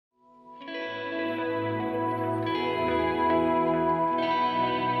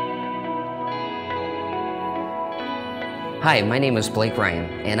Hi, my name is Blake Ryan,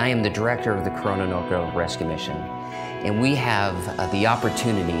 and I am the director of the Corona North Grove Rescue Mission. And we have the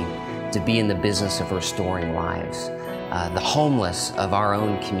opportunity to be in the business of restoring lives, the homeless of our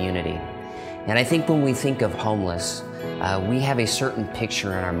own community. And I think when we think of homeless, we have a certain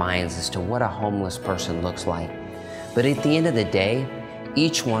picture in our minds as to what a homeless person looks like. But at the end of the day,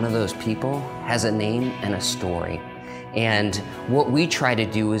 each one of those people has a name and a story. And what we try to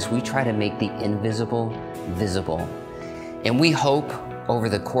do is we try to make the invisible visible. And we hope over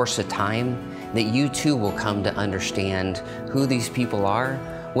the course of time that you too will come to understand who these people are,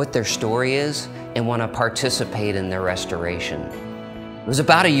 what their story is, and want to participate in their restoration. It was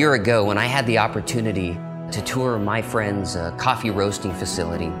about a year ago when I had the opportunity to tour my friend's coffee roasting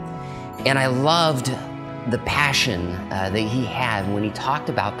facility. And I loved the passion that he had when he talked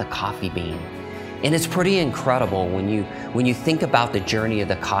about the coffee bean. And it's pretty incredible when you think about the journey of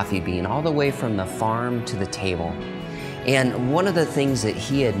the coffee bean all the way from the farm to the table. And one of the things that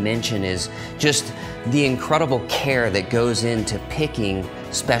he had mentioned is just the incredible care that goes into picking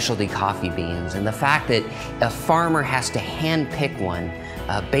specialty coffee beans, and the fact that a farmer has to hand pick one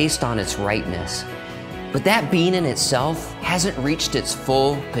based on its ripeness. But that bean in itself hasn't reached its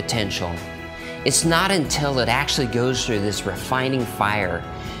full potential. It's not until it actually goes through this refining fire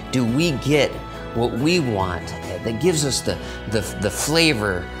do we get what we want that gives us the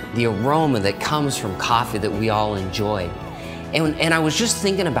flavor, the aroma that comes from coffee that we all enjoy. And I was just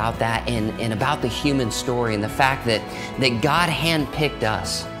thinking about that and about the human story and the fact that God handpicked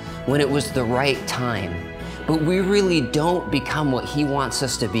us when it was the right time. But we really don't become what He wants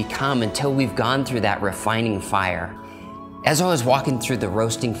us to become until we've gone through that refining fire. As I was walking through the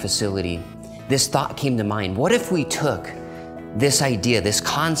roasting facility, this thought came to mind. What if we took this idea, this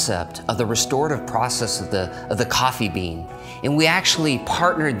concept of the restorative process of the coffee bean, and we actually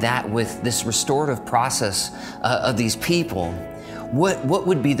partnered that with this restorative process of these people? What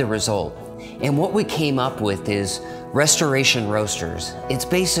would be the result? And what we came up with is Restoration Roasters. It's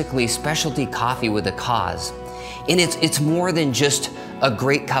basically specialty coffee with a cause. And it's more than just a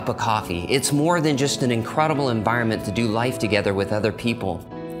great cup of coffee. It's more than just an incredible environment to do life together with other people.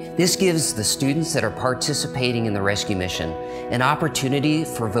 This gives the students that are participating in the rescue mission an opportunity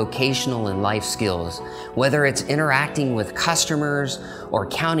for vocational and life skills, whether it's interacting with customers or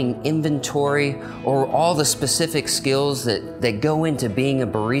counting inventory or all the specific skills that go into being a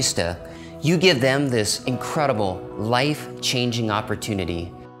barista. You give them this incredible life-changing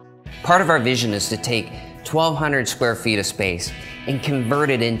opportunity. Part of our vision is to take 1,200 square feet of space and convert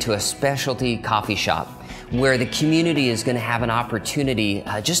it into a specialty coffee shop where the community is going to have an opportunity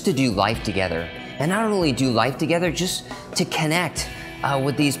just to do life together. And not only do life together, just to connect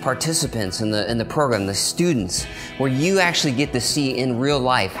with these participants in the program, the students, where you actually get to see in real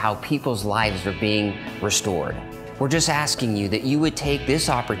life how people's lives are being restored. We're just asking you that you would take this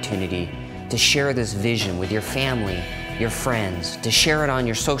opportunity to share this vision with your family, your friends, to share it on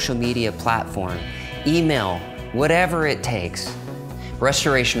your social media platform, email, whatever it takes.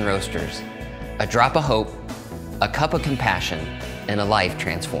 Restoration Roasters, a drop of hope, a cup of compassion, and a life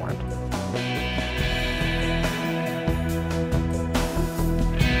transformed.